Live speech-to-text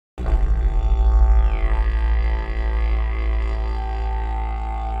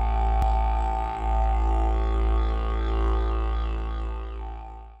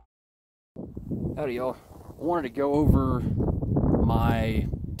Howdy y'all. I wanted to go over my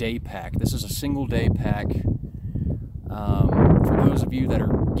day pack. This is a single day pack. For those of you that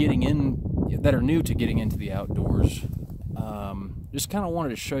are new to getting into the outdoors, just kind of wanted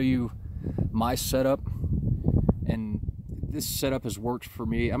to show you my setup, and this setup has worked for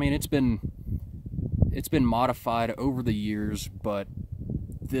me. I mean, it's been modified over the years, but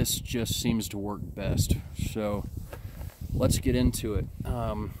this just seems to work best. So let's get into it.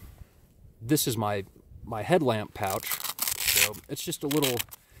 This is my headlamp pouch. So it's just a little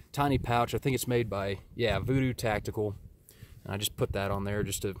tiny pouch. I think it's made by, Voodoo Tactical. And I just put that on there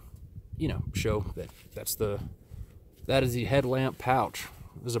just to, show that that is the headlamp pouch.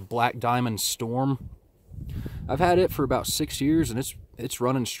 This is a Black Diamond Storm. I've had it for about 6 years, and it's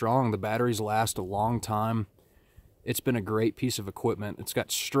running strong. The batteries last a long time. It's been a great piece of equipment. It's got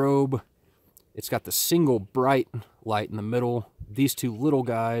strobe. It's got the single bright light in the middle, these two little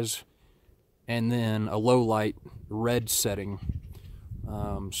guys, and then a low light red setting.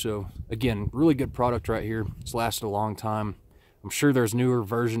 So again, really good product right here. It's lasted a long time. I'm sure there's newer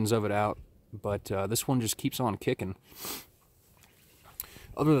versions of it out, but this one just keeps on kicking.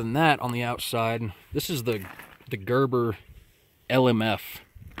 Other than that, on the outside, this is the Gerber LMF,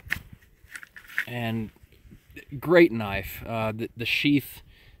 and great knife. The sheath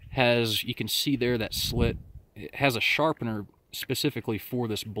has, you can see there that slit, it has a sharpener specifically for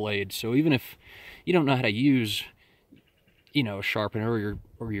this blade. So even if you don't know how to use, a sharpener,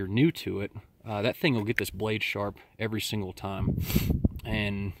 or you're new to it, that thing will get this blade sharp every single time.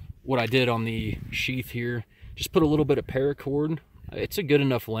 And what I did on the sheath here, just put a little bit of paracord. It's a good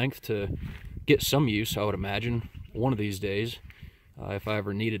enough length to get some use, I would imagine, one of these days, if I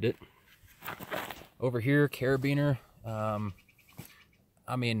ever needed it. Over here, carabiner.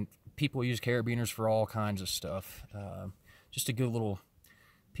 I mean, people use carabiners for all kinds of stuff. Just a good little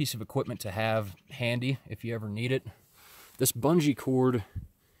piece of equipment to have handy if you ever need it. This bungee cord,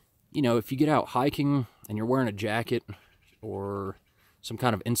 if you get out hiking and you're wearing a jacket or some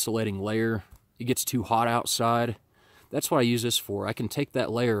kind of insulating layer, it gets too hot outside. That's what I use this for. I can take that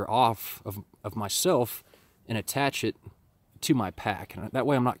layer off of myself and attach it to my pack. And that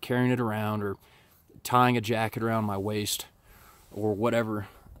way I'm not carrying it around or tying a jacket around my waist or whatever.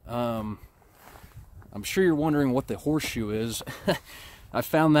 I'm sure you're wondering what the horseshoe is. I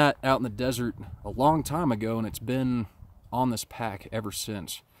found that out in the desert a long time ago, and it's been on this pack ever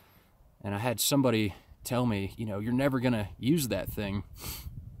since. And I had somebody tell me, you're never gonna use that thing.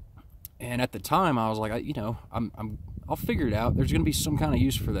 And at the time I was like, I'll figure it out. There's gonna be some kind of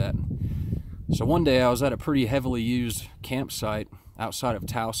use for that. So one day I was at a pretty heavily used campsite outside of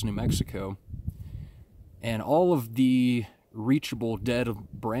Taos, New Mexico, and all of the reachable dead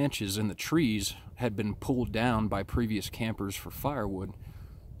branches in the trees had been pulled down by previous campers for firewood.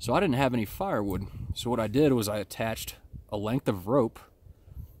 So I didn't have any firewood. So what I did was I attached a length of rope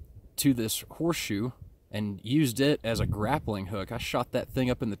to this horseshoe and used it as a grappling hook. I shot that thing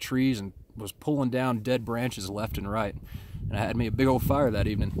up in the trees and was pulling down dead branches left and right. And I had me a big old fire that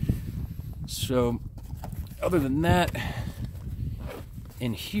evening. So other than that,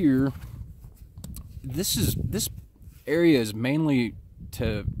 in here, this area is mainly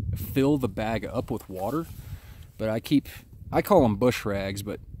to fill the bag up with water, but I call them bush rags,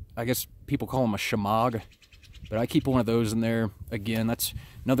 but I guess people call them a shamag, but I keep one of those in there. Again, that's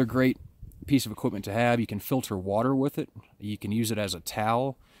another great piece of equipment to have. You can filter water with it. You can use it as a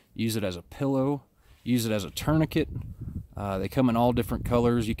towel, use it as a pillow, use it as a tourniquet. They come in all different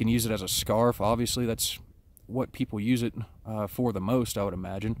colors. You can use it as a scarf. Obviously, that's what people use it for the most, I would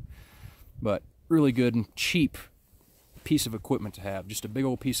imagine. But really good and cheap piece of equipment to have. Just a big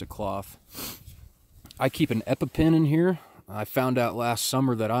old piece of cloth. I keep an EpiPen in here. I found out last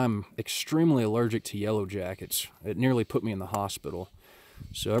summer that I'm extremely allergic to yellow jackets. It nearly put me in the hospital.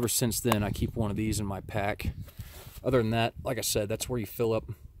 So ever since then, I keep one of these in my pack. Other than that, like I said, that's where you fill up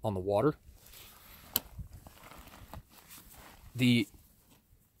on the water. The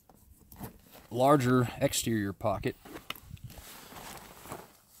larger exterior pocket,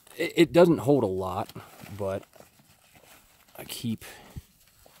 it doesn't hold a lot, but I keep,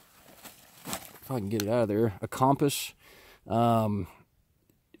 if I can get it out of there, a compass.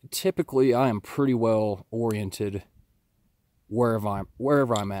 Typically I am pretty well oriented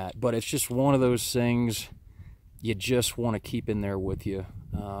wherever I'm at, but it's just one of those things you just want to keep in there with you.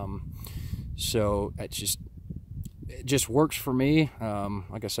 So it just works for me.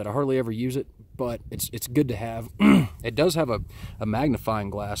 Like I said, I hardly ever use it, but it's good to have. It does have a magnifying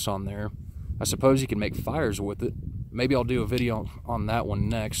glass on there. I suppose you can make fires with it. Maybe I'll do a video on that one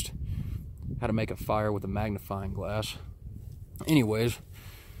next, how to make a fire with a magnifying glass. Anyways,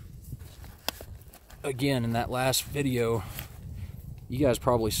 again, in that last video, you guys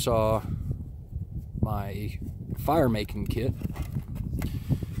probably saw my fire making kit.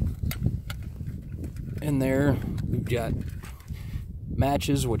 In there, we've got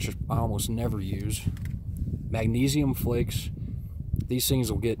matches, which I almost never use, magnesium flakes. These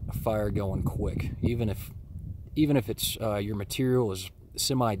things will get a fire going quick, even if it's your material is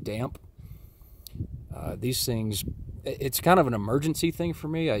semi-damp. These things, it's kind of an emergency thing for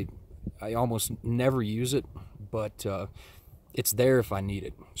me. I almost never use it, but it's there if I need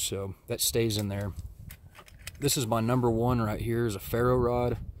it, so that stays in there. This is my number one right here, is a ferro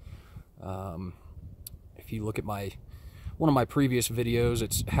rod. If you look at one of my previous videos,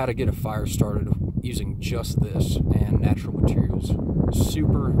 it's how to get a fire started using just this and natural materials.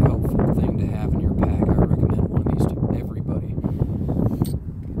 Super helpful thing to have in your pack. I recommend one of these to everybody.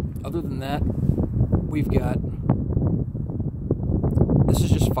 Other than that, we've got, this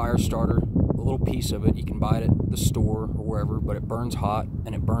is just fire starter, a little piece of it. You can buy it at the store or wherever, but it burns hot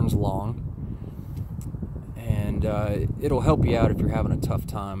and it burns long. And it'll help you out if you're having a tough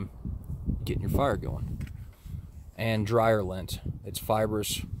time getting your fire going. And dryer lint. It's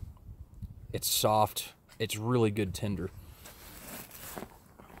fibrous, it's soft, it's really good tinder.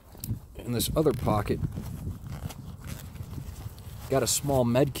 In this other pocket, got a small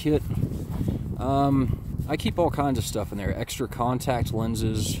med kit. I keep all kinds of stuff in there. Extra contact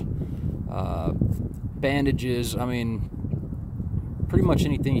lenses, bandages, I mean, pretty much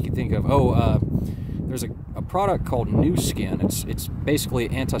anything you can think of. There's a product called New Skin. It's basically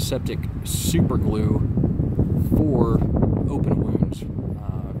antiseptic super glue for open wounds.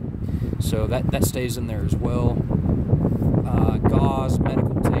 So that stays in there as well. Gauze,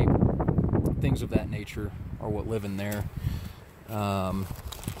 medical tape, things of that nature are what live in there.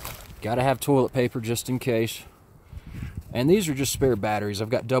 Gotta have toilet paper just in case. And these are just spare batteries. I've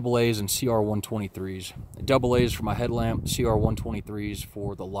got AA's and CR123s. AA's for my headlamp, CR123s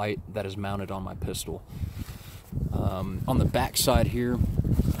for the light that is mounted on my pistol. On the back side here,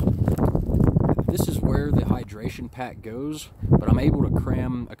 this is where the hydration pack goes, but I'm able to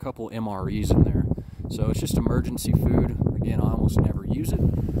cram a couple MREs in there. So it's just emergency food. Again, I almost never use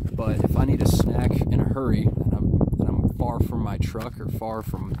it, but if I need a snack in a hurry and I'm far from my truck or far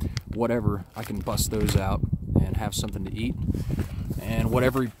from whatever, I can bust those out and have something to eat. And what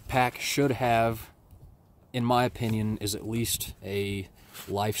every pack should have, in my opinion, is at least a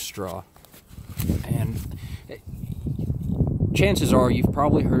life straw. And chances are you've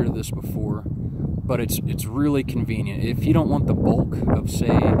probably heard of this before, but it's really convenient. If you don't want the bulk of, say,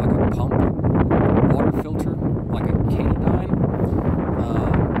 like a pump water filter, like a Canine,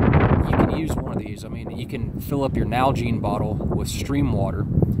 you can use one of these. I mean, you can fill up your Nalgene bottle with stream water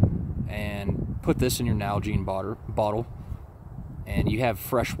and put this in your Nalgene bottle, and you have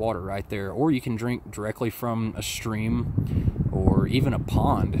fresh water right there. Or you can drink directly from a stream or even a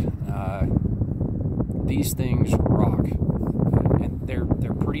pond. These things rock, and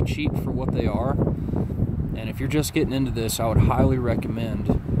they're pretty cheap for what they are. And if you're just getting into this, I would highly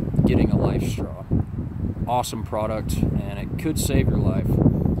recommend getting a life straw. Awesome product, and it could save your life.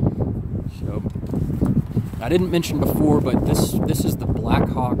 So, I didn't mention before, but this is the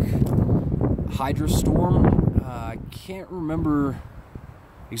Blackhawk Hydra Storm. I can't remember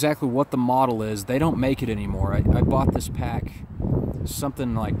exactly what the model is. They don't make it anymore. I bought this pack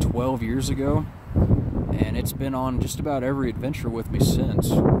something like 12 years ago, and it's been on just about every adventure with me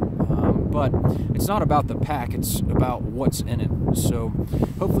since. But it's not about the pack, it's about what's in it. So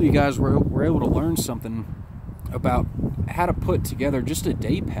hopefully you guys were able to learn something about how to put together just a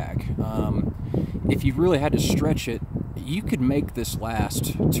day pack. If you really had to stretch it, you could make this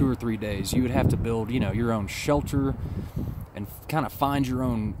last 2 or 3 days. You would have to build, your own shelter and kind of find your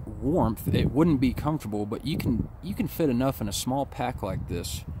own warmth. It wouldn't be comfortable, but you can fit enough in a small pack like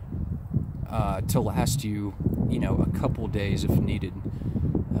this to last you, a couple days if needed.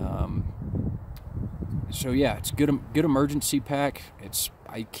 So yeah, it's good emergency pack.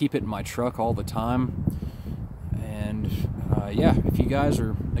 I keep it in my truck all the time. And yeah, if you guys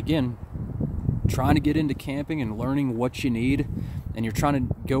are, again, trying to get into camping and learning what you need, and you're trying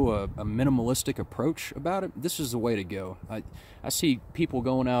to go a minimalistic approach about it, this is the way to go. I see people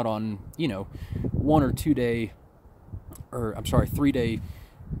going out on 1 or 2 day, or I'm sorry, 3 day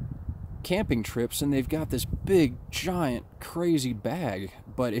camping trips, and they've got this big giant crazy bag.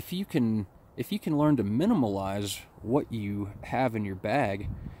 But if you can learn to minimalize what you have in your bag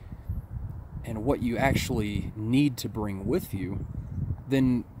and what you actually need to bring with you,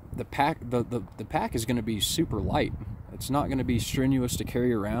 then the pack is going to be super light. It's not going to be strenuous to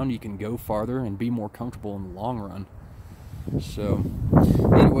carry around. You can go farther and be more comfortable in the long run. So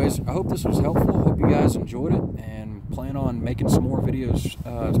anyways, I hope this was helpful. Hope you guys enjoyed it, and plan on making some more videos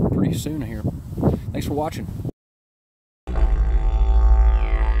pretty soon here. Thanks for watching.